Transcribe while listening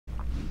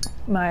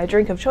My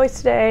drink of choice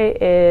today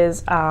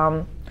is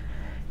a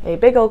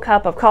big old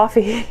cup of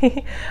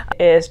coffee.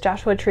 It's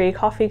Joshua Tree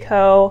Coffee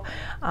Co.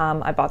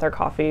 I bought their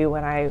coffee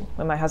when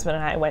my husband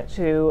and I went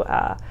to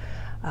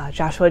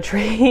Joshua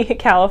Tree,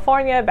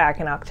 California back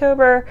in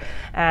October,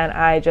 and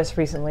I just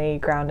recently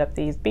ground up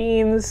these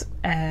beans,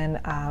 and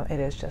it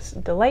is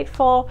just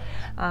delightful.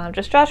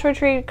 Just Joshua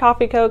Tree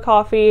Coffee Co.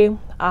 coffee,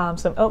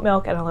 some oat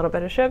milk, and a little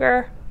bit of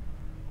sugar.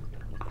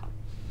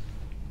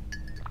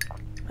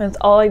 That's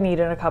all I need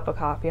in a cup of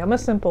coffee. I'm a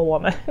simple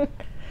woman.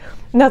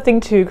 Nothing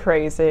too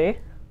crazy.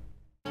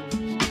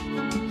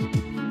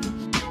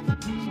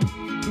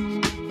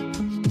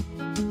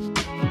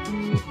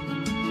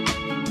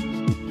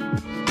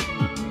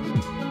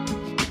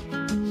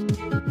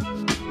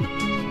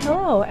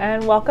 Hello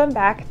and welcome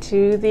back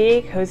to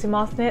the Cozy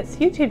Moth Knits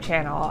YouTube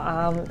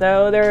channel.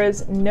 Though there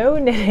is no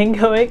knitting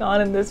going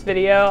on in this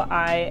video,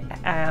 I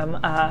am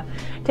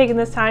taking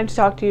this time to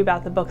talk to you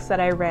about the books that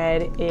I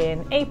read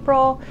in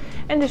April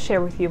and to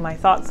share with you my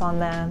thoughts on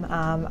them.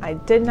 I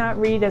did not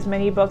read as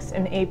many books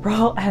in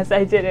April as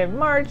I did in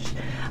March,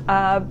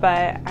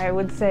 but I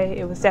would say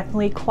it was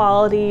definitely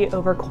quality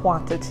over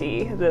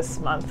quantity this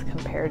month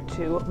compared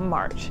to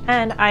March.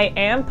 And I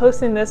am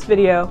posting this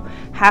video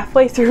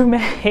halfway through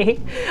May.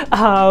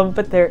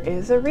 But there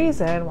is a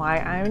reason why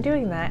I'm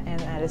doing that, and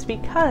that is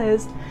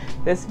because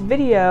this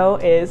video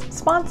is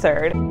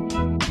sponsored. Do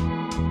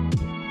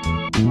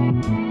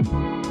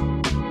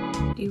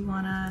you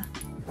wanna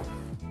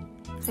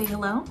say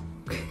hello?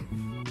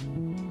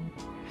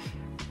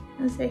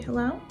 Wanna say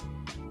hello?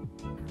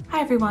 Hi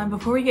everyone,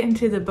 before we get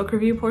into the book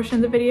review portion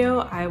of the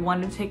video, I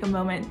wanted to take a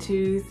moment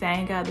to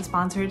thank the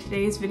sponsor of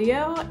today's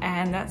video,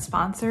 and that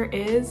sponsor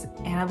is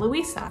Ana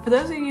Luisa. For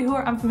those of you who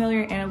are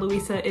unfamiliar, Ana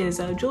Luisa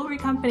is a jewelry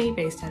company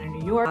based out of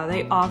New York.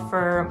 They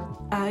offer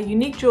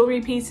unique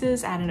jewelry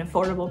pieces at an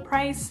affordable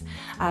price.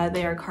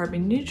 They are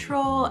carbon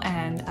neutral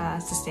and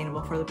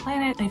sustainable for the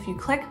planet. And if you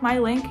click my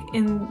link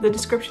in the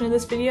description of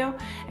this video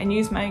and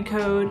use my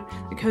code,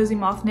 the Cozy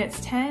Moth Knits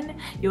 10,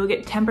 you'll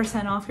get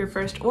 10% off your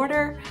first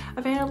order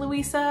of Ana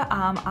Luisa.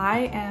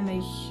 I am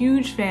a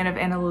huge fan of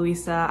Ana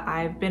Luisa.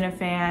 I've been a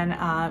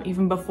fan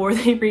even before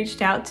they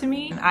reached out to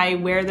me. I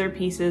wear their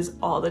pieces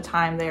all the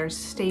time. They are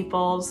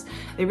staples.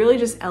 They really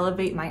just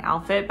elevate my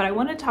outfit, but I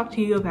want to talk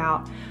to you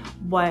about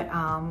what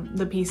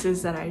the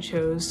pieces that I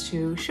chose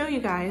to show you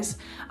guys.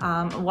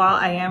 While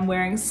I am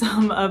wearing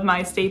some of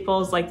my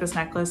staples like this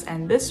necklace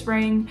and this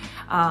ring,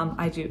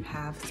 I do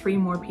have 3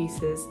 more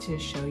pieces to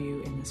show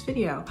you in this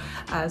video.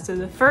 So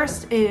the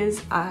first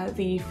is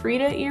the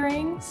Frida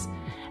earrings,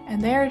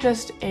 and they're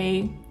just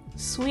a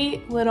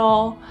sweet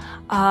little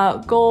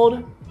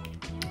gold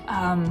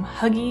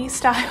huggy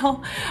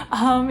style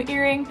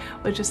earring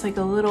with just like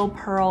a little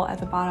pearl at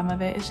the bottom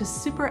of it. It's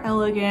just super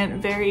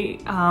elegant, very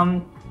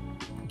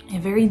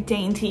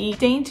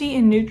dainty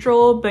and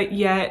neutral, but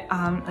yet,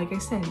 like I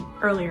said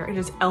earlier, it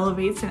just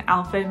elevates an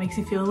outfit, makes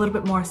you feel a little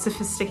bit more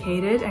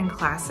sophisticated and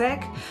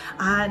classic.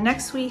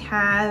 Next we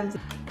have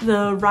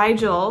the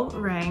Rigel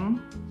ring,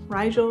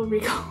 Rigel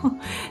Regal,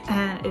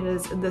 and it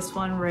is this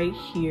one right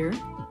here.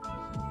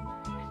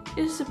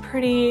 It is a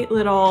pretty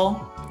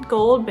little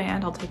gold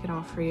band. I'll take it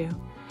off for you.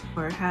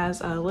 Where it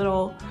has a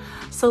little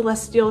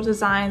celestial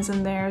designs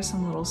in there,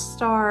 some little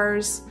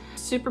stars.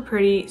 Super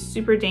pretty,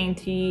 super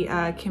dainty,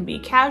 can be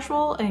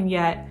casual and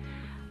yet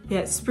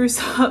spruce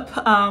up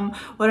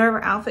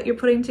whatever outfit you're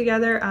putting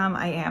together.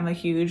 I am a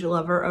huge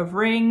lover of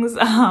rings.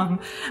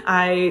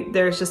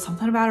 There's just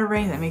something about a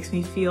ring that makes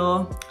me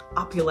feel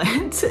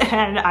opulent,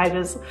 and I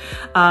just,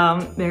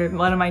 they're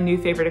one of my new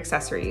favorite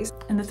accessories.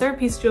 And the third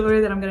piece of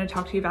jewelry that I'm going to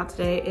talk to you about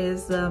today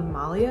is the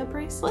Malia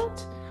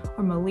bracelet,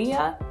 or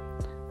Malia.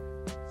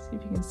 See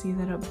if you can see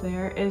that up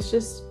there. It's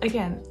just,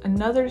 again,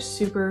 another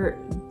super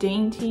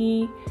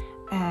dainty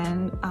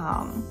and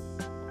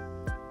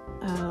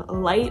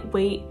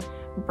lightweight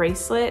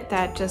bracelet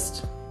that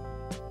just,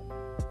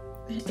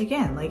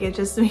 again, like, it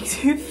just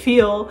makes you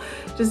feel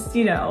just,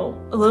 you know,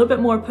 a little bit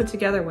more put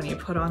together when you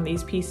put on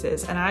these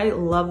pieces. And I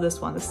love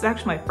this one. This is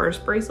actually my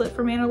first bracelet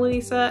from Ana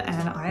Luisa,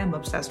 and I am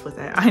obsessed with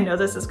it. I know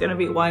this is going to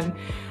be one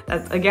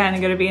that's, again,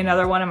 going to be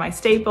another one of my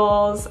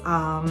staples.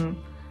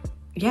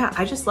 Yeah,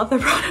 I just love their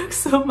products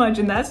so much,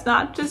 and that's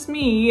not just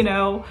me, you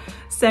know,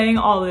 saying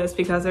all this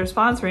because they're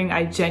sponsoring.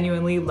 I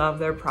genuinely love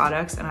their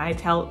products, and I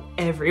tell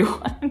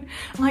everyone.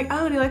 I'm like,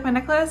 oh, do you like my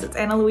necklace? It's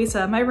Ana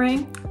Luisa. My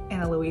ring,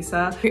 Ana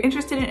Luisa. If you're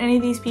interested in any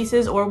of these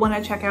pieces or want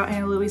to check out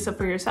Ana Luisa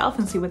for yourself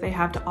and see what they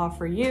have to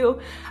offer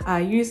you,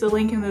 use the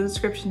link in the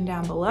description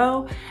down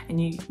below, and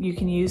you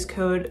can use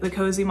code the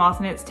Cozy Moth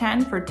Knits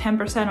 10 for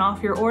 10%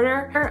 off your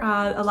order.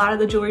 A lot of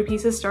the jewelry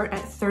pieces start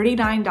at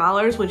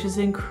 $39, which is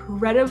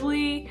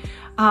incredibly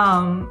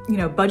you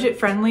know, budget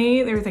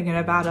friendly. They were thinking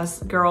about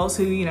us girls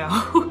who, you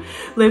know,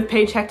 live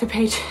paycheck to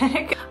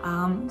paycheck.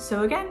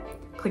 So again,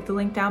 click the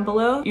link down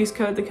below. Use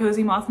code the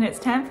Cozy Moth Knits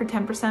 10 for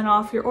 10%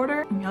 off your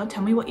order. You know,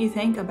 tell me what you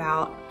think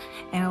about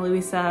Ana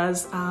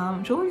Luisa's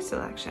jewelry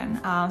selection.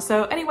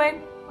 So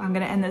anyway, I'm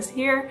gonna end this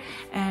here,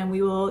 and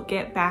we will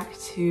get back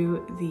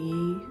to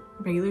the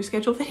regular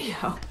scheduled video.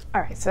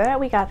 All right, so that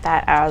we got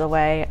that out of the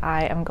way,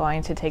 I am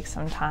going to take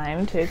some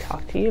time to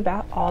talk to you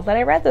about all that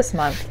I read this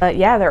month. But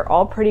yeah, they're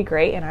all pretty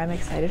great and I'm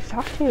excited to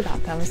talk to you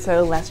about them.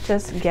 So let's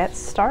just get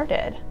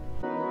started.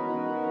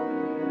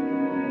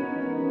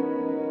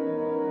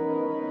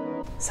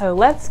 So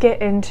let's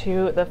get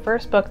into the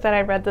first book that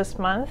I read this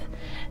month.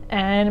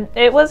 And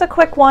it was a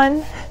quick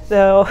one,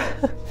 though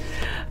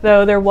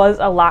there was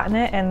a lot in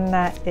it, and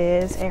that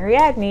is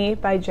Ariadne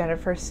by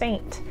Jennifer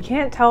Saint. You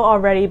can't tell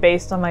already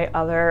based on my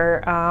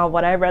other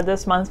what I read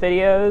this month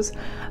videos.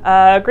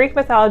 Greek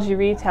mythology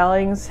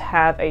retellings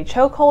have a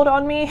chokehold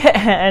on me,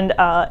 and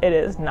it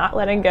is not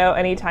letting go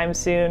anytime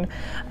soon.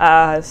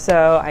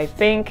 So I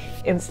think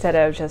instead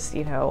of just,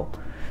 you know,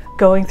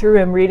 going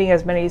through and reading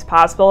as many as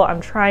possible,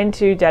 I'm trying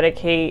to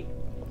dedicate,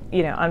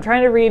 I'm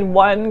trying to read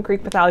one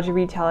Greek mythology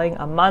retelling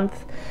a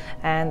month,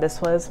 and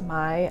this was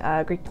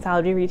my Greek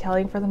mythology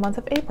retelling for the month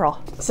of April.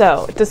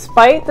 So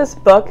despite this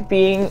book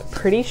being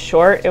pretty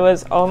short, it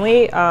was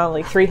only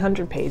like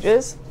 300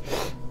 pages.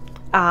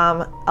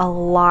 A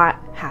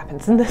lot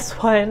happens in this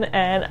one,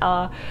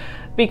 and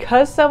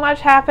because so much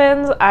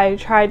happens, I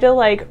tried to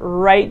like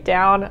write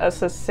down a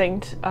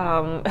succinct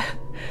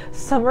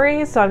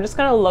summary, so I'm just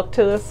gonna look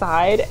to the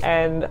side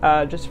and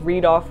just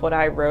read off what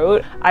I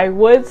wrote. I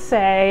would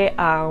say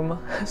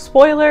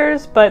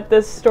spoilers, but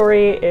this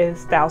story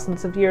is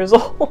thousands of years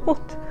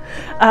old.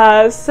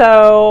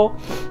 So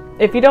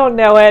if you don't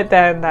know it,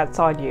 then that's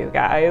on you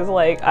guys.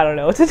 Like, I don't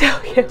know what to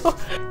tell you.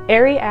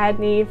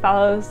 Ariadne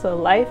follows the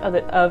life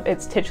of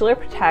its titular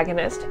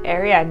protagonist,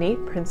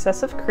 Ariadne,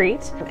 Princess of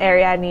Crete.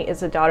 Ariadne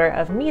is the daughter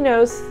of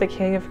Minos, the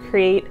king of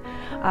Crete,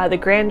 the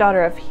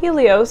granddaughter of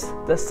Helios,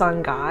 the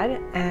sun god,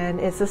 and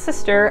is the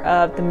sister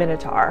of the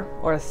Minotaur,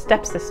 or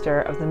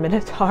stepsister of the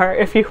Minotaur,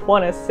 if you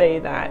want to say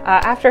that.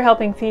 After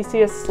helping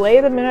Theseus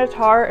slay the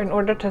Minotaur in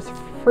order to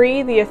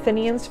free the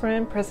Athenians from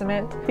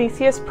imprisonment,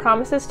 Theseus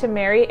promises to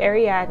marry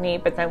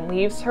Ariadne, but then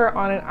leaves her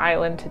on an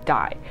island to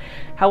die.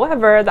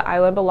 However, the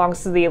island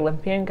belongs to the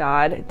Olympian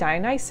god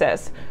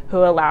Dionysus,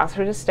 who allows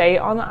her to stay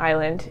on the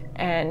island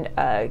and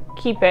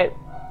keep it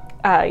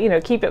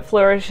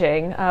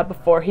flourishing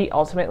before he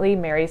ultimately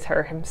marries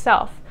her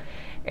himself.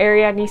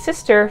 Ariadne's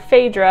sister,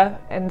 Phaedra,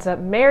 ends up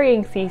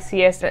marrying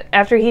Theseus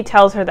after he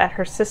tells her that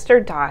her sister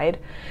died,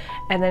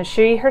 and then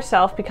she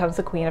herself becomes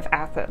the queen of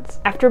Athens.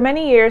 After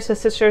many years, the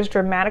sisters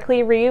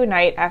dramatically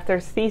reunite after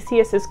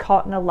Theseus is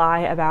caught in a lie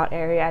about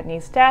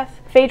Ariadne's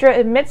death. Phaedra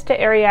admits to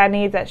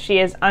Ariadne that she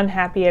is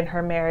unhappy in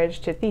her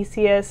marriage to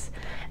Theseus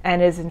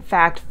and is in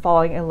fact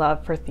falling in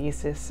love for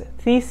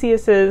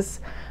Theseus's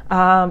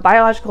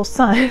biological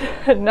son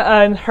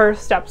and her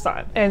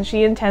stepson, and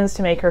she intends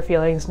to make her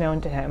feelings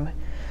known to him.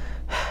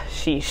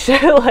 Sheesh,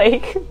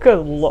 like,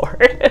 good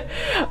lord.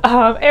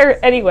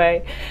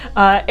 Anyway,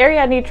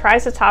 Ariadne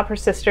tries to stop her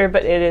sister,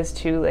 but it is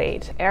too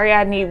late.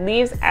 Ariadne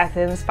leaves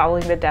Athens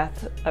following the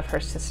death of her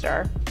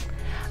sister.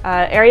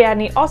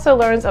 Ariadne also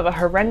learns of a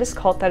horrendous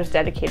cult that is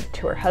dedicated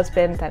to her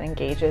husband that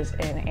engages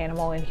in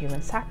animal and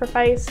human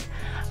sacrifice.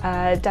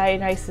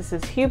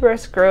 Dionysus's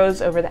hubris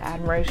grows over the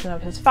admiration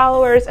of his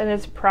followers, and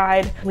his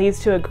pride leads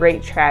to a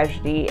great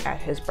tragedy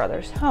at his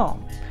brother's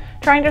home.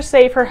 Trying to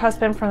save her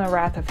husband from the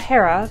wrath of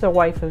Hera, the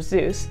wife of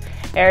Zeus,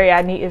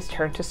 Ariadne is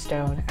turned to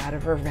stone out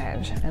of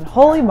revenge. And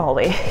holy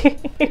moly,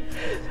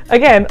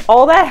 again,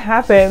 all that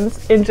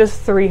happens in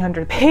just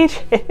 300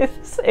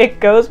 pages. It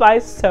goes by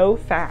so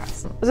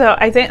fast. So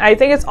I think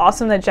it's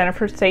awesome that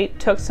Jennifer Saint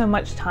took so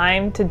much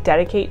time to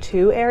dedicate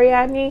to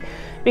Ariadne,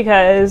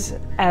 because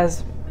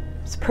as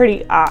it's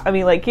pretty, I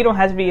mean, like, you don't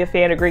have to be a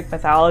fan of Greek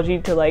mythology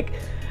to like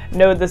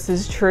know this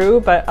is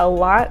true, but a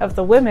lot of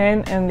the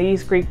women in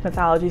these Greek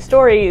mythology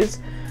stories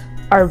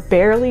are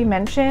barely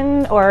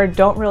mentioned or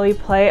don't really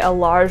play a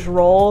large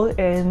role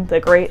in the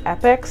great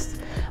epics.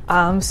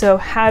 So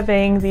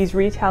having these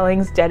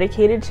retellings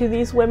dedicated to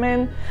these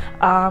women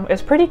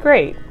is pretty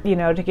great,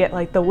 to get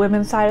like the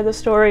women's side of the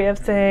story of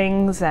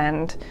things,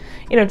 and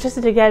just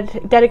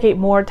to dedicate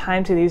more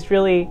time to these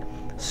really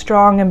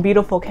strong and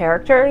beautiful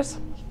characters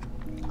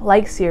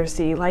like Circe,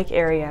 like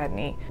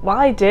Ariadne. While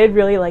I did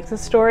really like the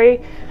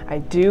story, I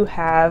do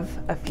have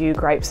a few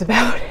gripes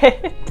about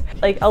it.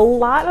 Like, a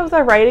lot of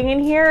the writing in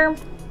here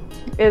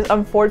is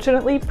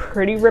unfortunately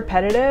pretty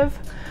repetitive.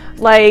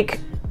 Like,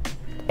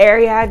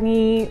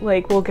 Ariadne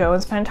will go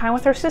and spend time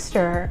with her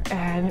sister,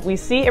 and we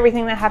see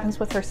everything that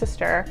happens with her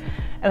sister,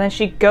 and then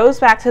she goes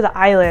back to the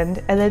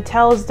island and then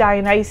tells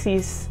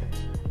Dionysus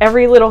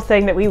every little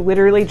thing that we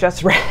literally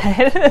just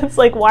read. It's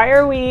like, why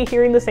are we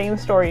hearing the same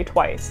story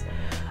twice?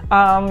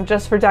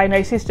 Just for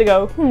Dionysus to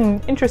go,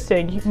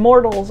 interesting,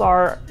 mortals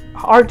are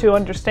hard to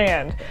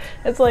understand.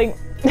 It's like,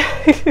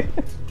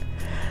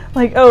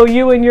 like, oh,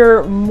 you and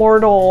your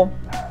mortal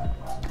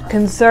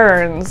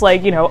concerns,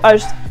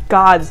 us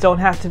gods don't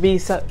have to be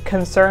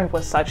concerned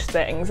with such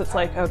things. It's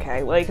like,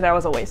 okay, that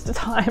was a waste of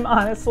time,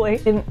 honestly.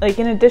 In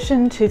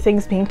addition to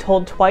things being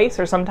told twice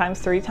or sometimes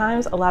 3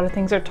 times, a lot of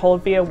things are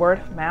told via word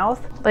of mouth.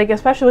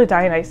 Especially with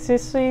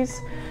Dionysus.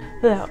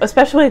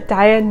 Especially with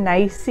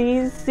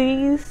Dionysus.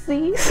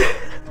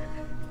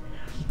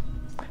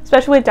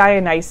 especially with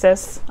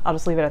Dionysus, I'll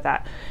just leave it at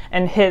that,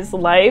 and his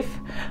life.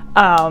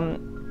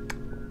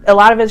 A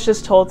lot of it's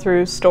just told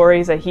through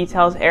stories that he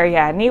tells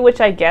Ariadne,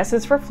 which I guess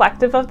is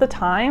reflective of the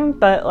time,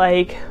 but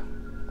like,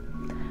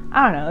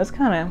 I don't know, it's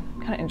kind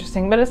of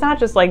interesting. But it's not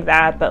just like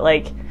that, but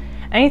like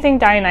anything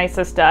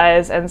Dionysus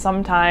does, and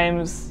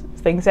sometimes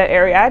things that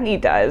Ariadne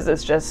does,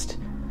 it's just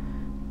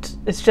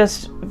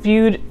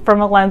viewed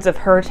from a lens of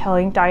her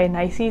telling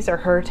Dionysus or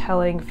her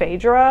telling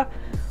Phaedra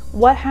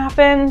what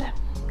happened.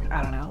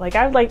 I don't know, like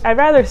I'd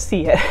rather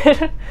see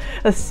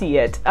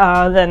it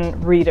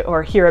than read it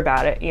or hear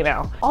about it, you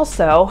know.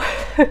 Also,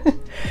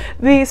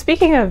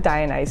 speaking of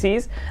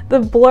Dionysus, the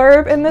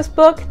blurb in this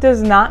book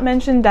does not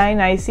mention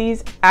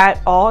Dionysus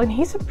at all, and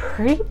he's a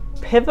pretty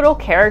pivotal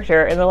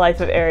character in the life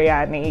of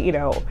Ariadne, you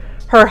know,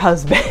 her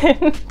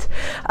husband.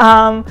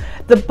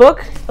 The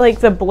book,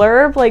 like the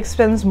blurb, like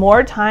spends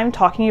more time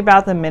talking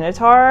about the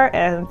Minotaur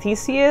and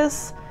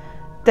Theseus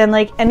than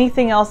like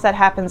anything else that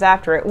happens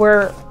after it.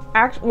 Where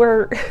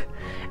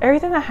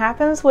everything that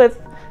happens with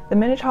the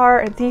Minotaur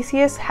and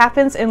Theseus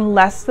happens in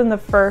less than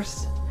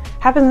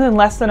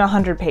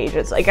 100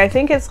 pages. Like I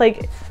think it's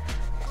like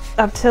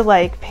up to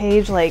like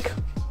page like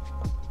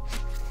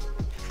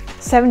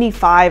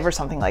 75 or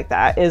something like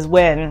that is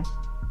when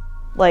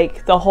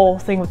like the whole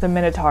thing with the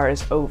Minotaur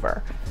is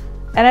over.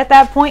 And at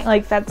that point,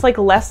 like that's like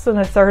less than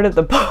a third of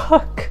the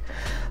book.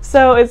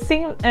 So it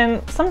seems,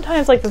 and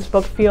sometimes like this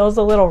book feels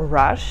a little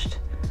rushed.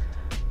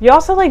 You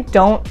also like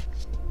don't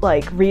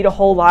like read a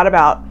whole lot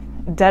about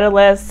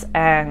Daedalus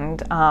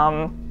and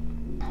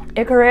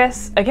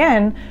Icarus.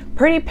 Again,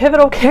 pretty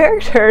pivotal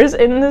characters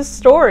in this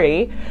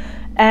story.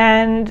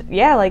 And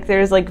yeah, like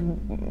there's like,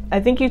 I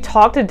think you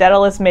talk to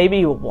Daedalus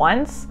maybe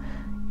once.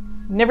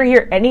 Never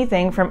hear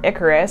anything from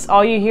Icarus.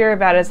 All you hear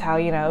about is how,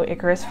 you know,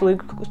 Icarus flew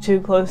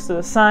too close to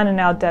the sun and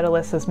now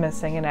Daedalus is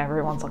missing and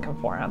everyone's looking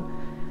for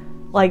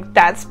him. Like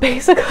that's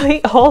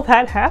basically all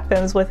that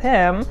happens with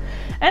him.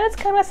 And it's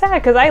kind of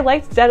sad because I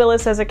liked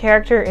Daedalus as a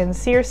character in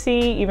Circe,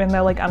 even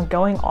though like I'm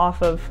going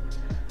off of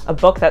a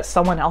book that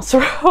someone else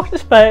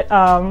wrote. But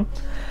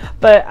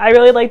I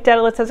really like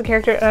Daedalus as a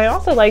character, and I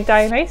also like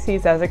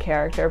Dionysus as a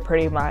character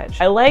pretty much.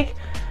 I like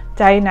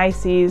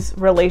Dionysus'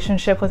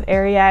 relationship with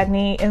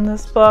Ariadne in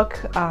this book.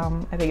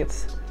 I think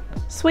it's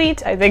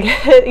sweet. I think,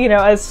 you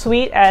know, as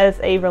sweet as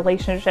a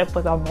relationship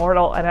with a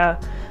mortal and a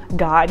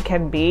god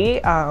can be.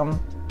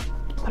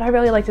 But I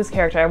really liked his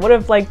character. I would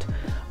have liked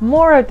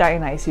more of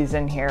Dionysus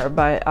in here,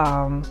 but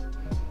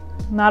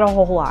not a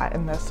whole lot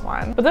in this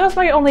one. But those are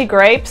my only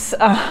gripes,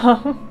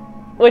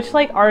 which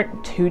like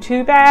aren't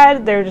too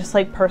bad. They're just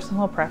like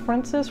personal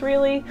preferences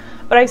really.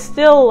 But I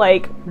still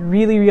like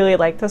really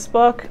like this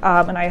book,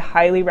 and I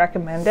highly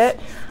recommend it.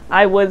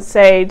 I would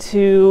say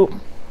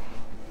to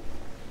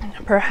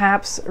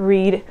perhaps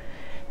read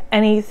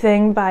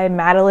anything by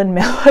Madeline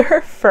Miller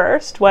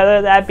first,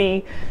 whether that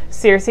be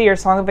Circe or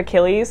Song of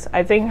Achilles.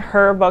 I think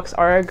her books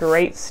are a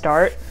great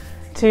start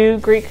to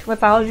Greek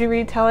mythology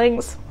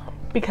retellings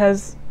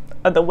because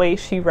of the way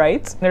she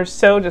writes. They're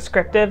so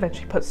descriptive and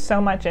she puts so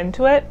much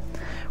into it.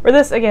 Where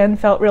this again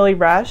felt really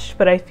rushed,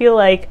 but I feel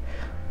like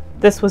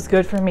this was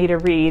good for me to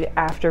read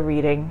after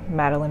reading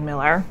Madeline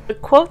Miller. The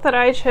quote that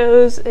I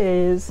chose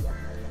is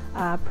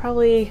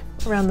probably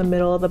around the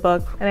middle of the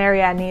book, and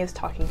Ariadne is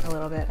talking a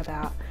little bit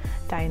about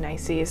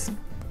Dionysus.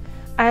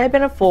 I had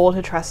been a fool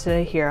to trust in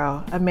a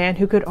hero, a man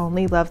who could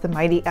only love the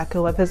mighty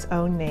echo of his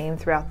own name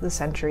throughout the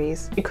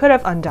centuries. He could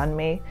have undone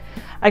me.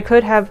 I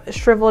could have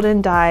shriveled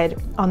and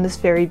died on this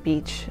very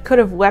beach. I could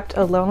have wept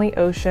a lonely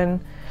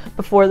ocean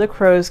before the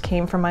crows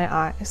came from my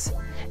eyes,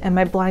 and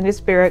my blinded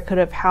spirit could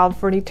have howled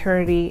for an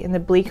eternity in the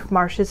bleak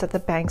marshes at the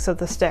banks of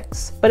the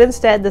Styx. But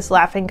instead, this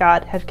laughing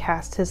god had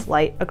cast his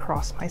light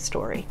across my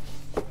story.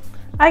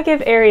 I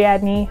give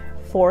Ariadne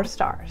 4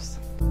 stars.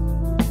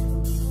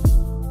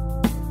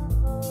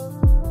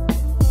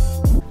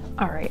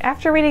 Alright,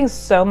 after reading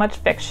so much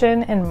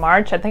fiction in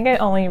March, I think I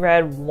only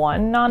read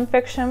 1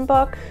 nonfiction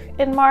book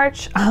in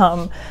March.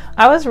 I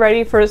was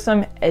ready for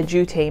some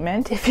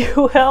edutainment, if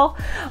you will.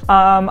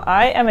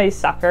 I am a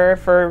sucker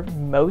for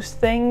most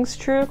things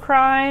true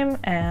crime,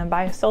 and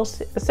by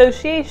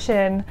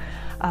association,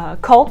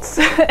 cults.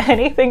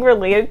 Anything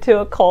related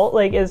to a cult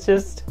like is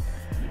just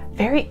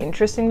very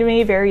interesting to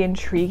me, very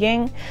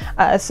intriguing.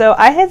 So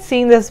I had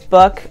seen this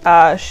book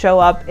show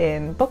up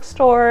in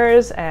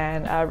bookstores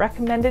and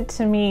recommended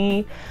to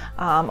me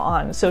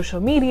on social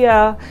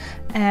media,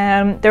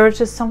 and there was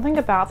just something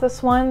about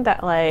this one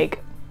that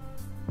like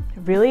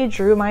really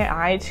drew my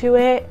eye to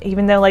it.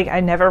 Even though like I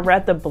never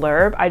read the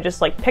blurb, I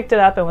just like picked it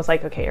up and was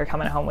like, okay, you're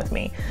coming home with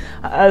me.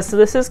 So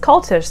this is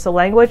Cultish, The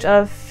Language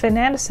of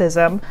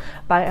Fanaticism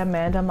by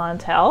Amanda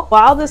Montell.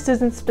 While this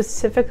isn't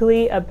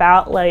specifically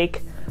about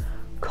like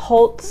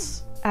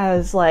cults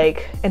as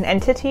like an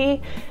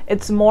entity,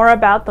 it's more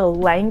about the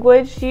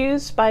language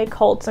used by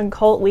cults and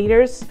cult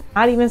leaders.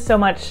 Not even so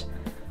much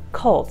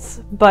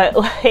cults, but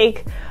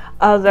like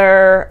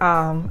other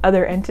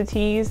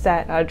entities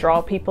that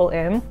draw people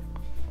in,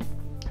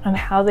 and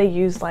how they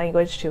use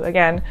language to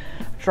again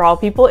draw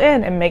people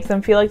in and make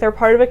them feel like they're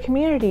part of a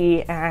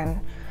community, and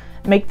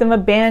make them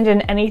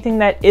abandon anything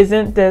that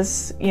isn't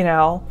this, you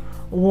know,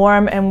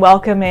 warm and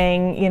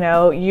welcoming, you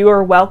know, you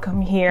are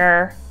welcome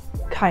here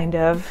kind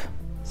of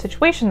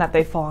situation that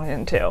they've fallen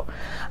into.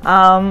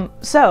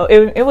 So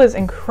it was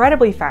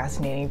incredibly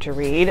fascinating to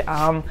read.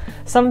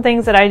 Some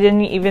things that I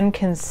didn't even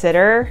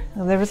consider.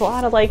 There was a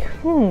lot of like,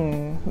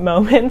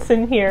 moments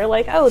in here,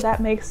 like, oh, that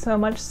makes so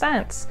much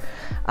sense.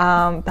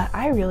 But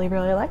I really,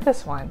 really like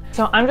this one.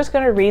 So I'm just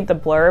going to read the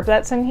blurb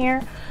that's in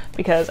here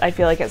because I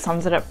feel like it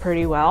sums it up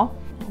pretty well.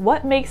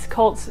 What makes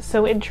cults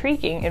so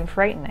intriguing and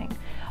frightening?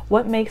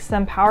 What makes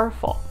them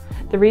powerful?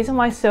 The reason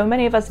why so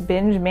many of us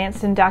binge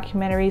Manson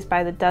documentaries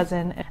by the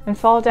dozen and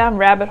fall down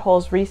rabbit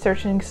holes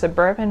researching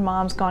suburban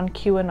moms gone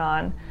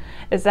QAnon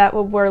is that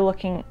what we're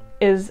looking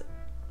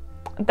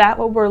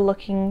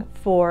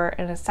for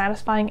in a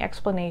satisfying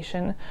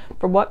explanation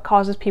for what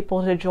causes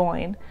people to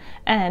join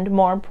and,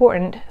 more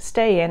important,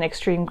 stay in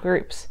extreme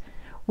groups.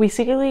 We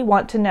secretly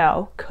want to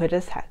know, could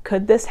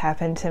this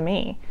happen to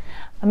me?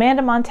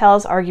 Amanda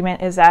Montell's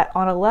argument is that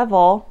on a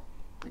level,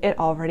 it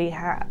already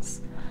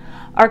has.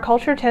 Our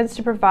culture tends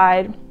to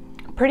provide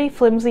pretty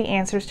flimsy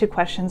answers to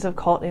questions of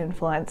cult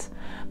influence,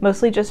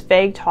 mostly just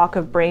vague talk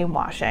of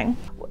brainwashing.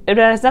 It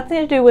has nothing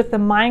to do with the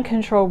mind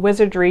control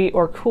wizardry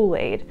or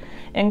Kool-Aid.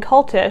 In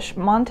Cultish,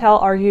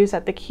 Montell argues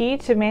that the key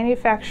to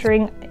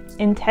manufacturing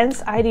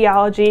intense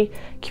ideology,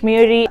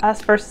 community,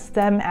 us versus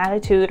them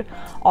attitude,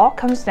 all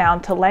comes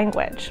down to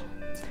language.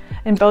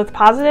 In both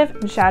positive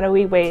and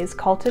shadowy ways,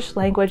 cultish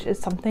language is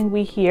something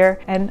we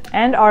hear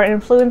and are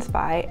influenced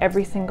by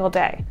every single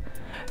day.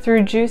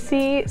 Through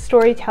juicy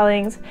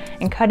storytellings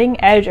and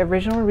cutting-edge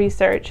original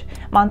research,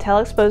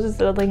 Montell exposes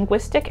the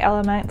linguistic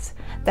elements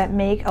that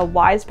make a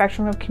wide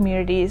spectrum of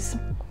communities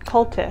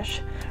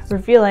cultish,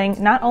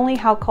 revealing not only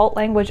how cult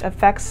language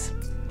affects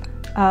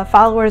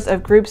followers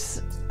of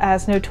groups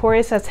as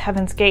notorious as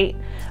Heaven's Gate,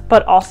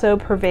 but also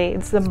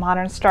pervades the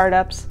modern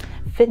startups,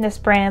 fitness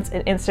brands,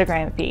 and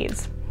Instagram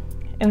feeds.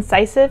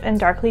 Incisive and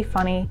darkly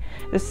funny,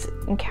 this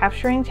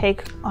capturing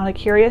take on a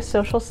curious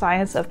social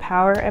science of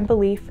power and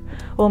belief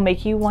will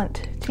make you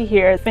want to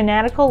hear the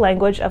fanatical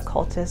language of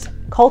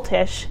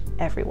cultish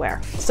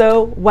everywhere.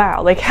 So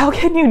wow, like how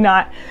can you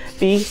not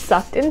be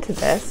sucked into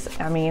this?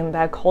 I mean,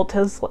 that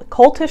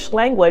cultish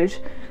language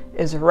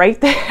is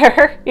right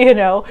there, you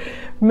know,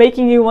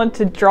 making you want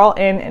to draw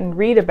in and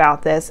read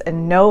about this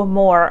and know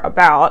more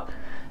about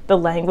the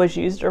language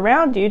used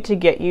around you to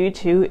get you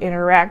to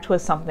interact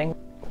with something.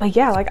 But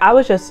yeah, like I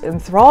was just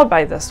enthralled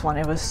by this one.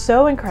 It was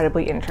so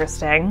incredibly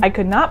interesting. I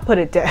could not put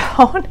it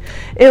down.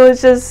 It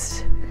was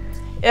just,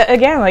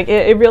 again, like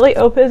it really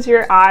opens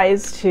your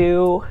eyes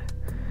to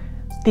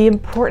the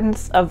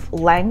importance of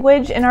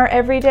language in our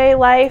everyday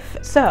life.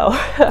 So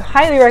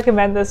highly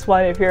recommend this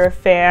one if you're a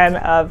fan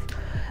of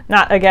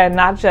not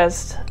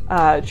just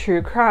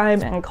true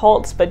crime and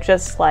cults, but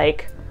just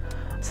like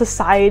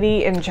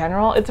society in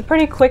general. It's a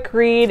pretty quick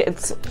read.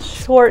 It's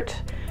short.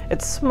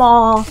 It's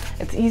small,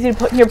 it's easy to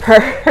put in your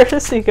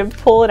purse, so you can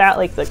pull it out.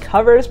 Like the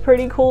cover is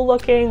pretty cool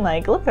looking.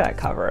 Like look at that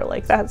cover.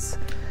 Like that's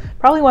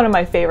probably one of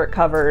my favorite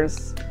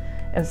covers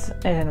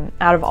and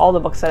out of all the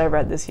books that I've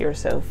read this year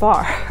so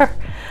far.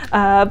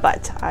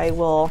 But I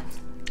will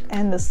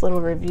end this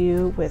little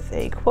review with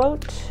a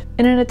quote.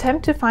 In an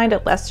attempt to find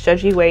a less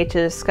judgy way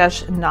to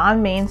discuss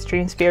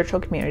non-mainstream spiritual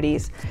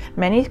communities,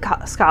 many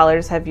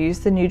scholars have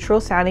used the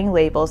neutral-sounding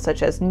labels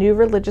such as new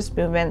religious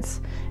movements,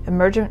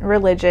 emergent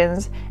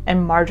religions, and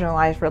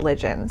marginalized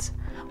religions.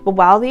 But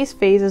while these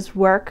phases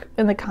work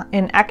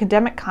in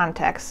academic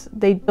contexts,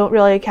 they don't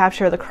really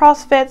capture the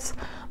CrossFits,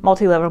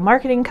 multi-level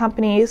marketing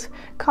companies,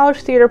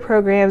 college theater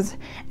programs,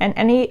 and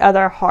any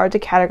other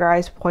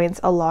hard-to-categorize points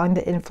along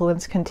the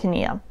influence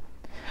continuum.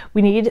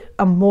 We need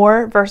a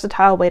more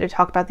versatile way to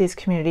talk about these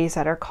communities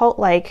that are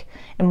cult-like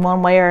in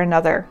one way or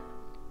another,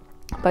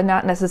 but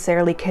not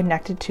necessarily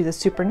connected to the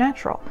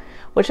supernatural,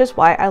 which is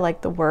why I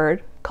like the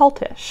word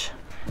cultish.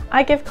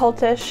 I give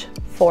Cultish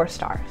 4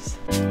 stars.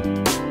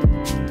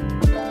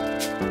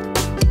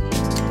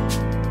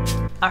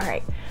 All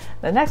right,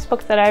 the next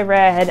book that I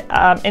read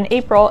in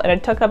April, and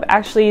it took up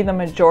actually the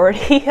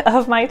majority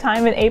of my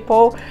time in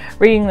April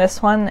reading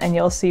this one, and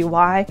you'll see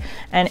why.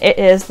 And it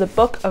is The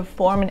Book of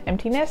Form and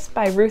Emptiness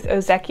by Ruth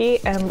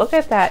Ozeki. And look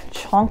at that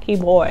chunky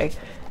boy.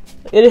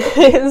 It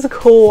is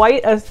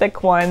quite a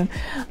thick one.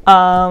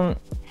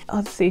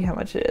 Let's see how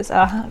much it is.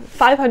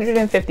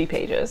 550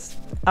 pages.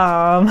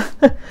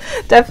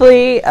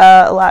 Definitely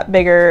a lot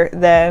bigger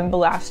than the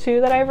last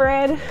 2 that I've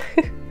read.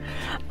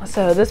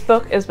 So this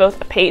book is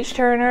both a page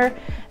turner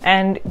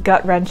and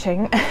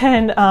gut-wrenching,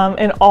 and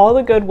in all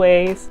the good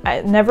ways.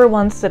 Never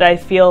once did I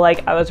feel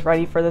like I was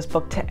ready for this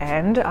book to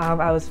end.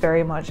 I was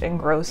very much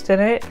engrossed in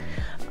it.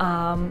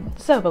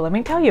 But let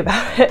me tell you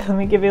about it. Let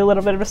me give you a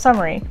little bit of a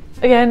summary.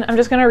 Again, I'm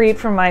just going to read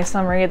from my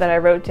summary that I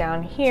wrote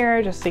down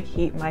here just to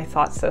keep my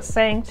thoughts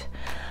succinct.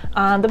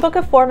 The Book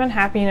of Form and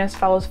Happiness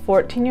follows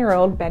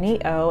 14-year-old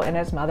Benny O and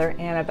his mother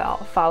Annabelle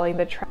following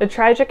the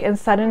tragic and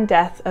sudden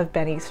death of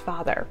Benny's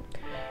father.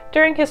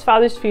 During his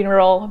father's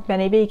funeral,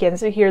 Benny begins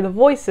to hear the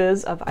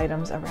voices of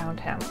items around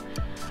him.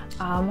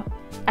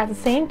 At the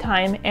same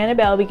time,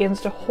 Annabelle begins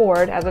to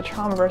hoard as a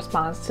trauma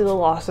response to the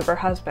loss of her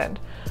husband.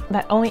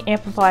 That only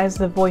amplifies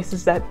the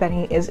voices that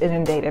Benny is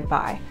inundated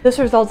by. This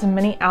results in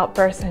many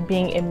outbursts and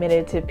being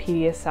admitted to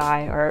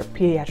PDSI, or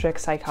Pediatric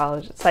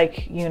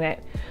Psych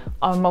Unit,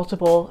 on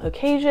multiple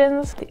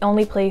occasions. The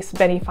only place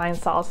Benny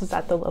finds solace is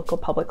at the local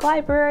public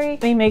library.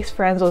 He makes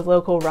friends with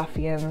local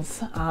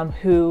ruffians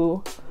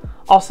who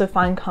also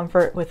find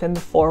comfort within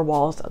the four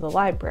walls of the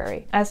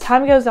library. As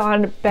time goes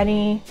on,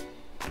 Benny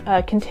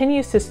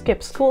continues to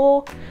skip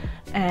school,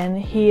 and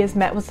he is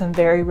met with some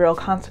very real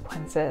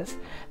consequences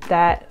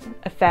that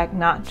affect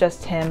not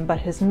just him, but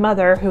his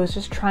mother, who is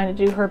just trying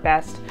to do her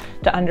best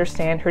to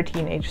understand her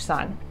teenage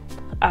son.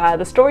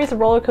 The story is a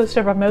roller coaster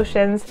of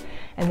emotions,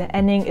 and the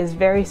ending is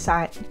very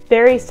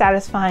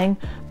satisfying,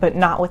 but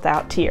not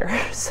without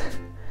tears.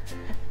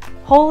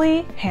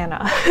 Holy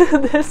Hannah.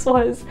 This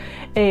was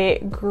a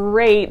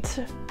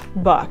great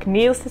book.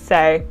 Needless to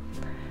say,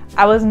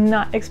 I was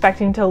not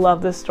expecting to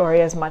love this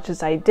story as much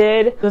as I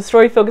did. The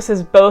story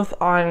focuses both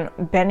on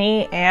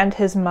Benny and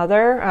his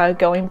mother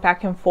going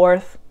back and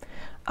forth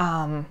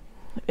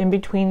in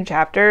between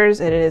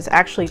chapters. It is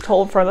actually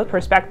told from the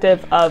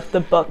perspective of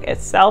the book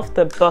itself.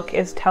 The book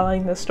is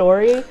telling the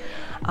story.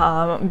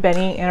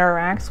 Benny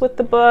interacts with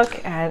the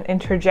book and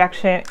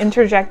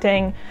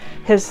interjecting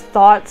his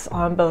thoughts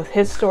on both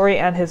his story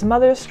and his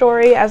mother's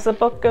story as the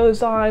book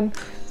goes on.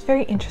 It's a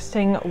very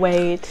interesting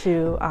way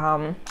to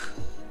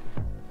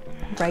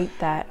write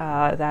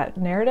that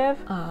narrative.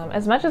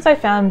 As much as I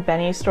found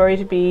Benny's story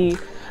to be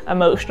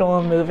emotional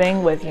and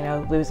moving, with, you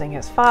know, losing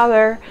his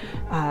father,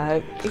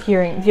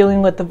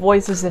 dealing with the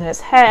voices in his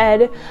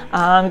head,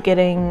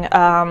 getting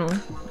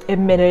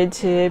admitted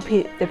to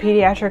the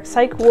pediatric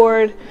psych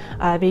ward,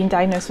 being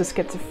diagnosed with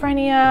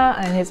schizophrenia,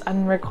 and his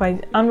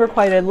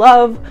unrequited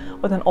love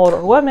with an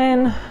older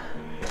woman.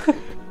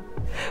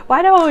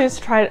 Why do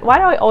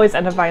I always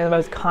end up finding the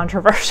most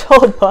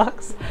controversial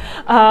books?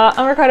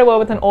 Unrequited love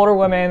with an older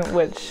woman,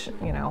 which,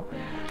 you know,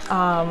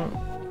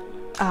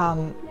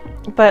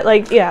 but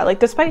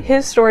despite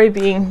his story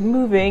being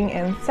moving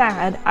and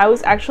sad, I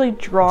was actually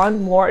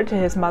drawn more to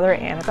his mother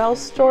Annabelle's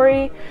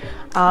story,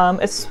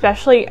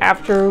 especially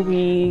after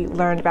we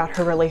learned about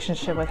her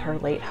relationship with her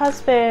late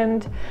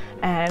husband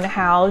and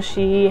how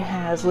she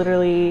has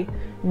literally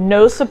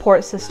no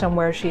support system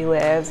where she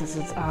lives. This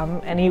is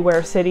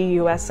Anywhere City,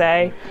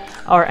 USA,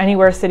 or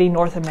Anywhere City,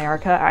 North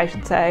America, I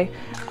should say.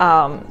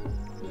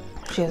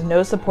 She has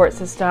no support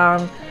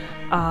system.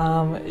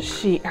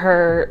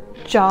 Her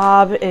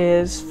job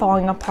is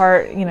falling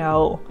apart, you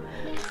know.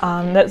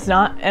 That's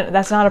not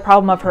a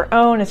problem of her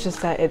own. It's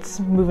just that it's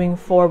moving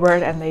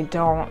forward and they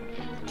don't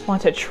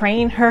want to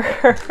train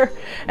her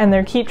and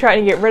they keep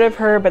trying to get rid of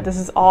her, but this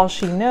is all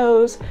she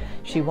knows.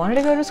 She wanted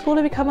to go to school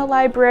to become a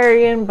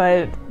librarian,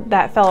 but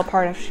that fell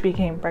apart after she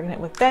became pregnant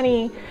with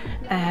Benny,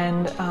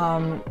 and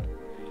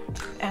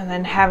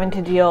then having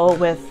to deal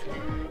with,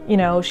 you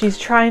know, she's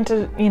trying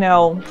to, you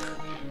know,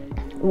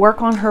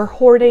 work on her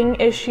hoarding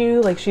issue.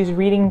 Like, she's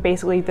reading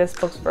basically this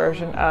book's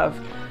version of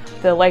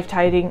the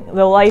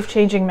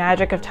life-changing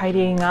magic of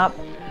tidying up,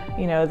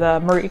 you know,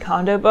 the Marie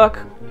Kondo book.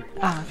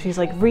 She's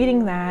like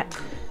reading that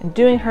and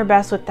doing her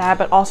best with that,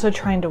 but also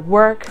trying to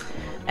work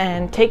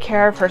and take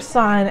care of her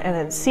son, and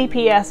then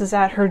CPS is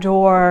at her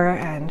door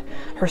and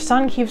her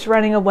son keeps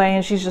running away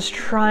and she's just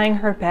trying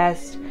her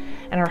best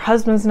and her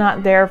husband's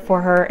not there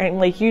for her, and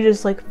like you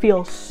just like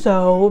feel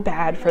so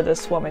bad for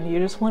this woman. You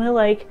just want to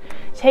like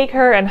take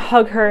her and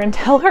hug her and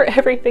tell her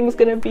everything's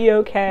gonna be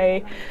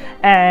okay.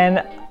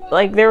 And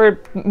like there were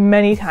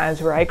many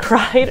times where I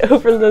cried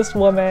over this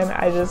woman.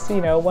 I just,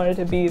 you know, wanted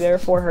to be there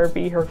for her,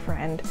 be her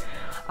friend.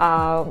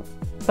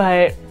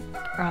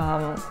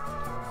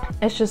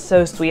 It's just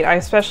so sweet. I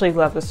especially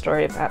love the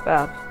story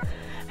about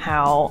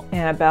how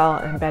Annabelle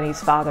and Benny's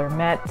father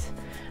met,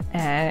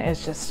 and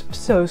it's just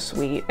so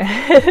sweet.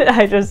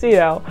 I just, you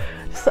know,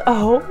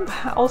 oh,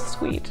 how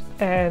sweet.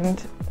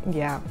 And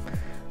yeah,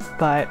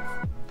 but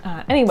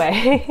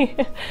anyway,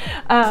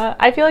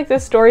 I feel like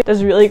this story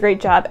does a really great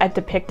job at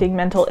depicting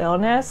mental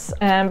illness,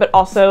 but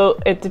also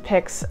it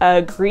depicts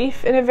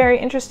grief in a very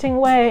interesting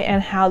way,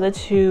 and how the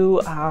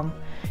two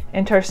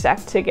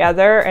intersect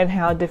together and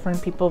how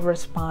different people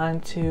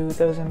respond to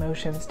those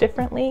emotions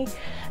differently.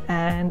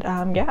 And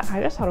yeah, I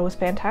just thought it was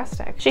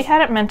fantastic. She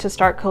hadn't meant to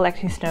start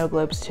collecting snow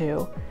globes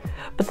too,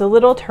 but the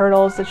little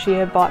turtles that she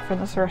had bought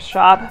from the thrift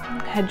shop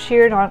had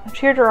cheered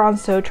her on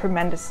so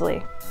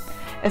tremendously.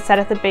 It sat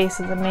at the base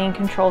of the main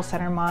control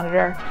center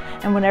monitor,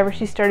 and whenever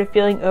she started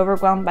feeling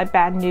overwhelmed by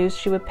bad news,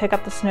 she would pick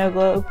up the snow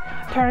globe,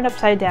 turn it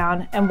upside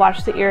down, and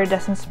watch the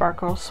iridescent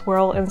sparkles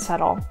swirl and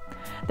settle.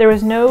 There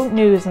was no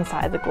news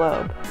inside the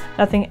globe.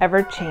 Nothing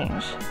ever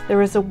changed. There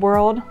was a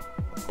world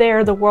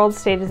there, the world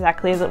stayed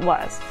exactly as it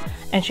was,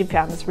 and she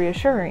found this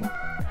reassuring.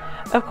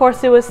 Of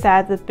course, it was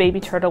sad that the baby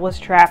turtle was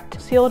trapped,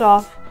 sealed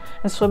off,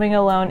 and swimming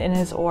alone in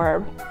his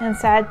orb, and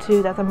sad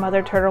too that the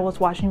mother turtle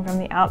was watching from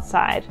the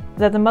outside,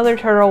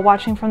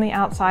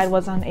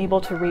 was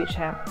unable to reach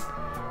him.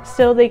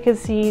 Still, they could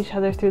see each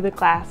other through the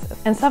glass,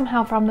 and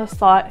somehow from this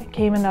thought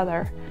came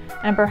another.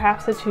 and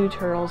perhaps the two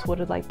turtles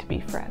would like to be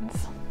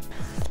friends.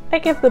 I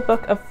give the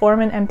book of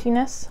Form and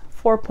Emptiness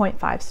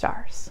 4.5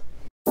 stars.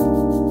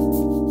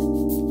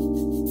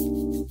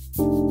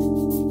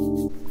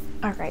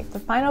 Alright, the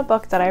final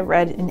book that I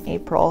read in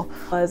April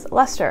was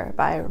Lester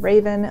by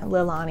Raven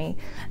Lilani,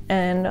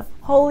 and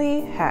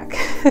holy heck,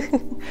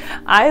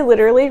 I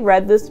literally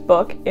read this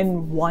book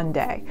in one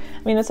day.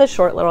 I mean, it's a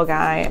short little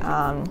guy.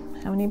 How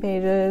many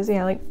pages?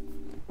 Like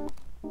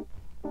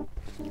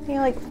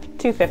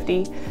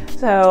 250.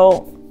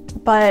 So,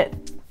 but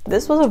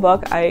this was a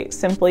book I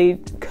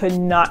simply could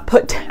not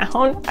put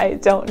down. I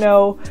don't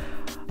know.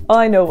 Well,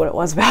 I know what it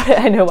was about it.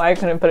 I know why I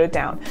couldn't put it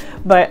down.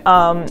 But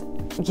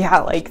yeah,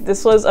 like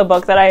this was a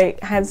book that I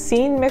had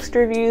seen mixed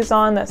reviews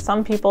on, that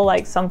some people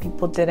liked, some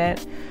people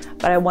didn't,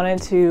 but I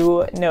wanted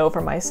to know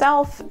for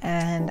myself,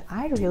 and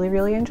I really,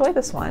 really enjoyed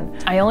this one.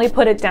 I only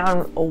put it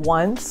down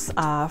once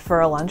for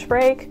a lunch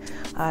break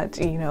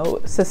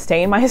to,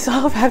 sustain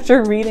myself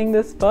after reading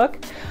this book,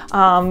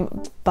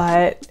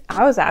 but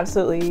I was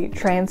absolutely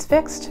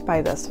transfixed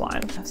by this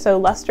one. So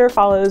Lester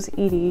follows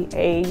Edie,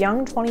 a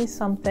young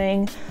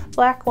 20-something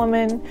Black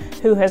woman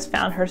who has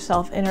found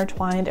herself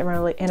intertwined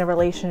in a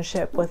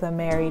relationship with a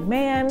married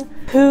man,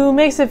 who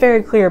makes it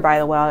very clear, by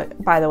the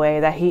way,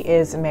 that he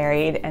is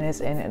married and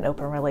is in an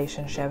open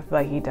relationship,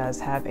 but he does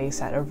have a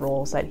set of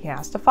rules that he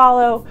has to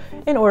follow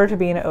in order to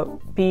be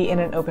in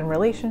an open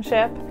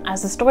relationship.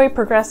 As the story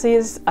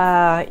progresses,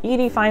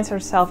 Edie finds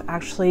herself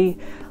actually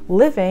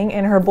living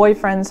in her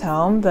boyfriend's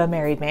home, the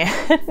married man.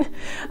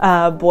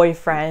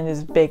 Boyfriend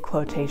is big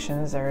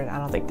quotations there. I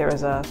don't think there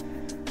was a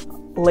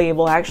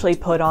label actually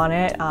put on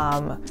it.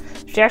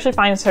 She actually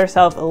finds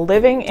herself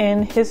living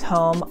in his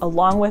home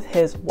along with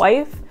his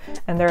wife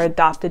and their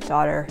adopted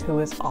daughter, who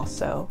is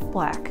also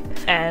Black.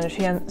 And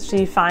she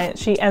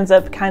ends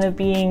up kind of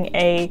being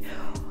a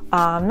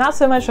not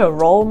so much a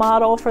role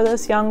model for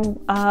this young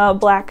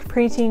Black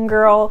preteen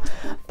girl,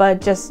 but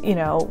just,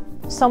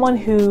 someone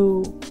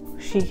who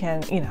she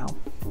can,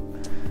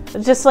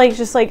 just like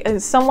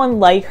someone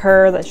like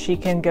her that she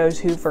can go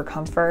to for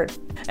comfort.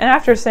 And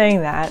after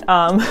saying that,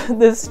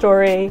 this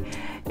story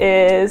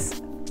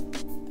is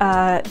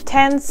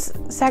tense,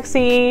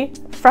 sexy,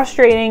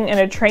 frustrating, and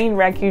a train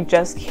wreck you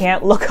just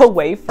can't look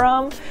away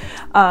from.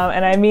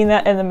 And I mean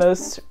that in the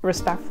most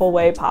respectful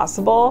way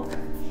possible.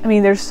 I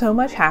mean, there's so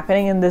much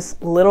happening in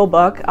this little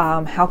book.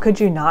 How could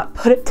you not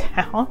put it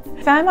down?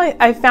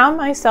 I found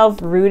myself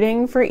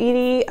rooting for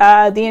Edie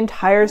the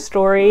entire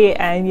story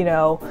and,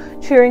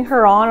 cheering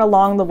her on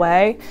along the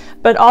way.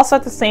 But also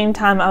at the same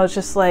time, I was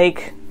just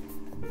like,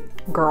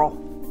 girl,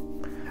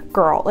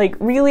 like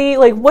really,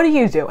 like what are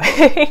you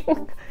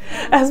doing?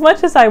 As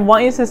much as I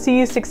want you to see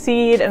you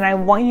succeed and I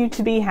want you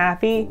to be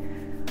happy,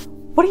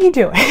 what are you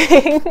doing?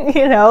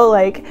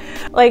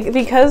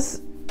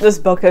 Because this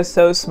book is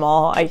so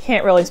small, I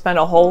can't really spend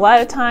a whole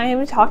lot of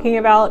time talking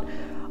about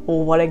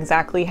what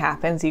exactly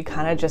happens. You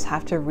kind of just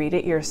have to read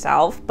it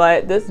yourself.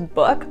 But this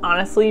book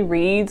honestly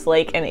reads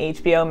like an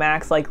HBO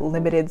Max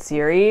limited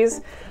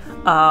series.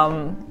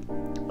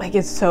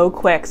 It's so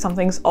quick.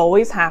 Something's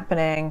always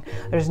happening.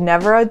 There's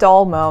never a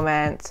dull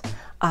moment.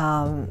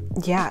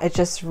 Yeah, it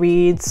just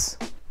reads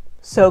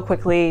so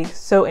quickly,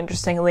 so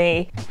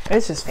interestingly.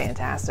 It's just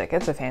fantastic.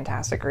 It's a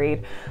fantastic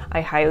read.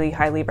 I highly,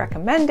 highly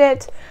recommend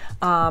it.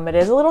 It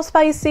is a little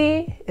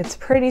spicy. It's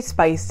pretty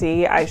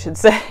spicy, I should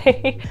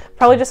say.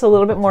 Probably just a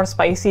little bit more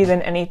spicy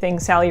than anything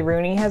Sally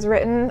Rooney has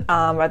written,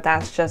 but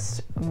that's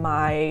just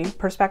my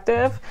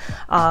perspective.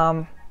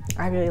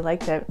 I really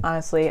liked it,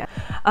 honestly.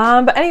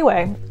 But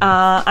anyway,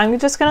 I'm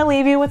just gonna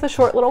leave you with a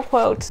short little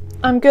quote.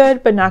 I'm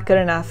good, but not good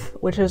enough,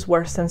 which is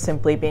worse than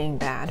simply being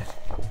bad.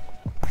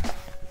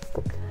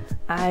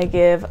 I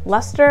give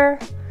Lester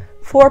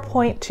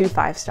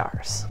 4.25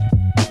 stars.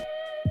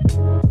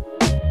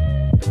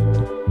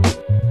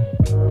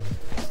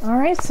 All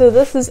right, so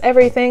this is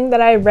everything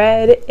that I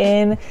read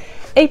in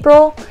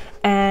April,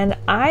 and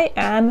I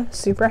am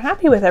super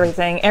happy with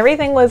everything.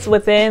 Everything was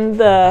within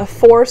the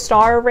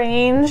 4-star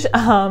range.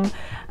 I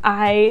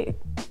mean,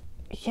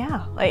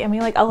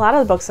 a lot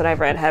of the books that I've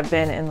read have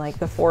been in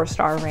the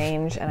 4-star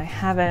range, and I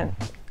haven't,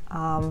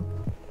 I'm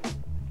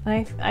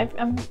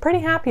pretty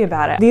happy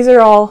about it. These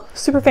are all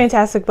super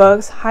fantastic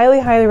books. Highly,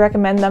 highly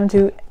recommend them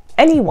to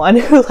anyone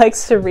who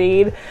likes to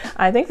read.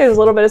 I think there's a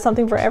little bit of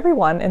something for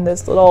everyone in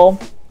this little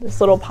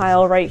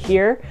pile right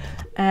here.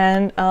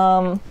 And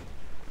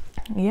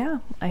yeah,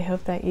 I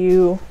hope that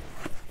you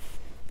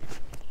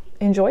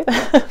enjoy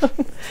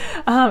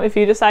them if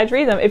you decide to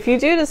read them. If you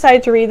do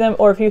decide to read them,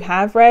 or if you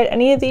have read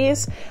any of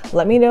these,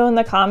 let me know in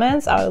the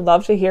comments. I would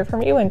love to hear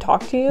from you and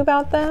talk to you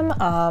about them.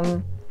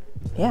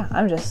 Yeah,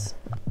 I'm just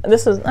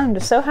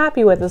so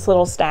happy with this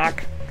little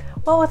stack.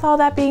 Well, with all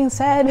that being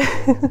said,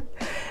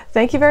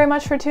 thank you very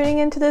much for tuning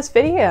into this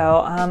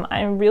video.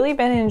 I've really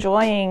been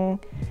enjoying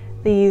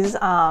these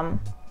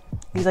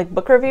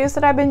book reviews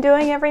that I've been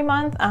doing every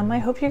month. I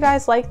hope you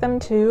guys like them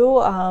too.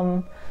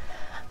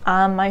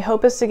 My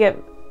hope is to get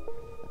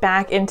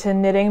back into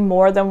knitting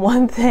more than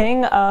one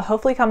thing.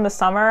 Hopefully come the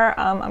summer.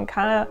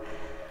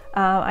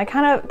 I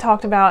kind of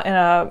talked about in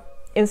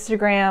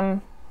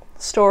Instagram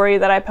story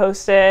that I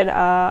posted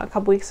a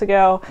couple weeks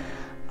ago,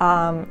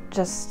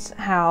 just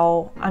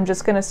how I'm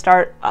just gonna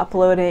start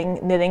uploading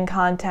knitting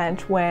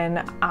content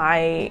when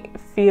I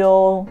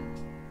feel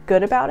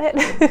good about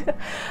it.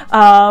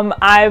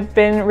 I've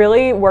been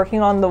really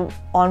working on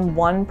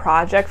one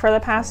project for the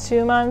past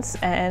 2 months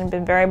and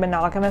been very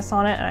monogamous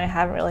on it, and I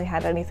haven't really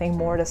had anything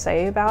more to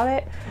say about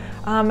it.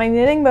 My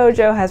knitting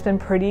mojo has been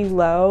pretty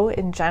low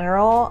in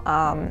general.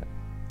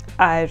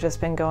 I've just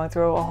been going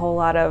through a whole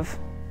lot of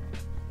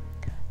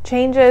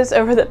changes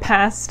over the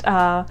past,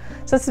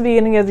 since the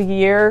beginning of the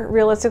year,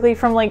 realistically,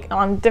 from like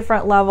on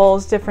different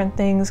levels, different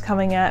things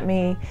coming at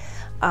me,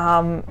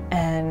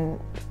 and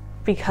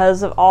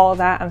because of all of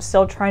that, I'm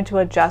still trying to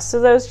adjust to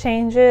those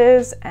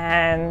changes,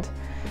 and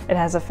it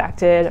has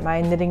affected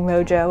my knitting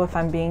mojo, if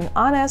I'm being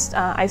honest.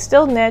 I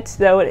still knit,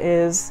 though it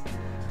is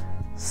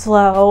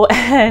slow,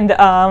 and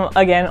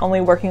again,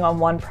 only working on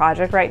one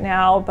project right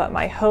now, but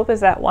my hope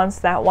is that once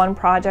that one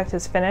project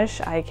is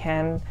finished, I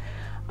can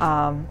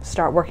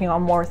start working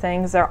on more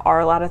things. There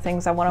are a lot of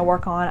things I want to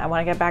work on. I want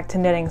to get back to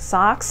knitting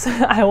socks.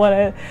 I want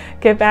to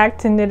get back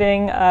to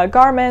knitting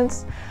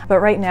garments,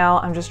 but right now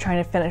I'm just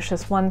trying to finish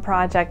this one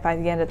project by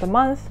the end of the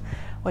month,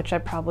 which I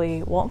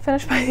probably won't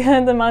finish by the end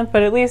of the month,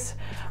 but at least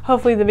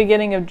hopefully the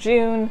beginning of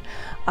June.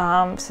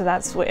 So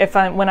that's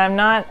when I'm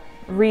not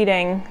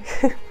reading,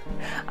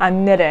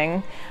 I'm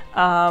knitting.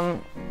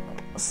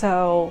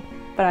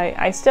 But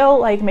I still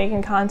like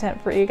making content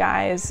for you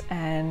guys,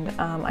 and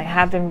I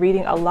have been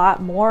reading a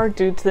lot more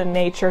due to the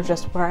nature of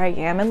just where I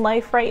am in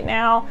life right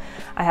now.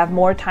 I have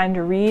more time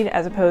to read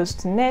as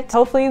opposed to knit.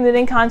 Hopefully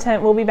knitting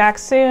content will be back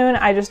soon.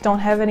 I just don't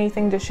have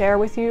anything to share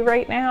with you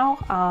right now,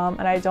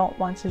 and I don't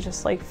want to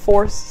just like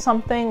force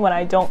something when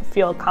I don't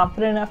feel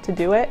confident enough to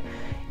do it,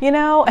 you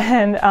know?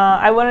 And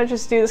I want to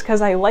just do this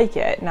because I like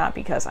it, not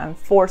because I'm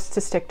forced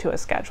to stick to a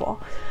schedule.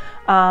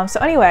 So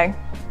anyway,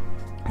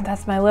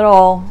 that's my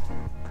little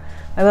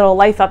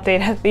life update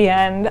at the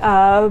end,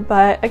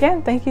 but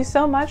again, thank you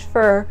so much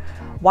for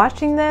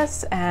watching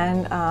this,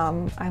 and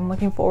I'm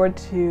looking forward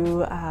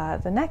to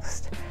the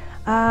next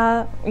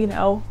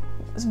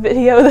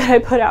video that I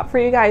put out for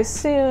you guys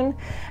soon.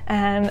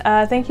 And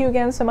thank you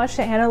again so much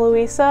to Ana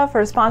Luisa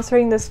for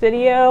sponsoring this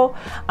video.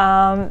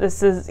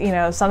 This is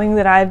something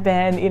that I've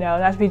been,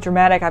 not to be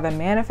dramatic, I've been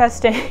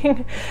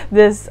manifesting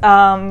this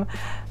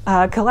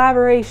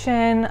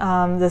collaboration,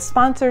 the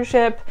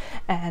sponsorship,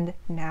 and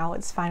now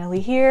it's finally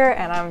here,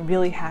 and I'm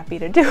really happy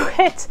to do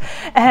it.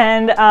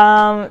 And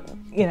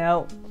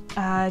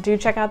do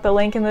check out the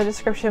link in the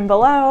description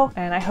below,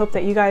 and I hope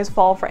that you guys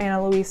fall for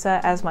Ana Luisa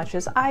as much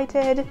as I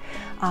did.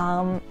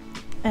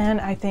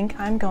 And I think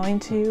I'm going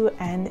to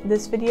end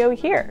this video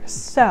here.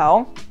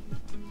 So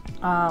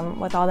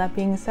with all that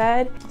being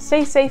said,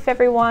 stay safe,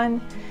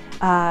 everyone.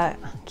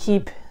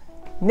 Keep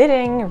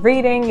knitting,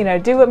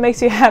 reading, do what makes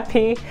you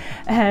happy,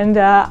 and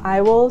I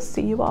will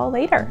see you all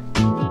later.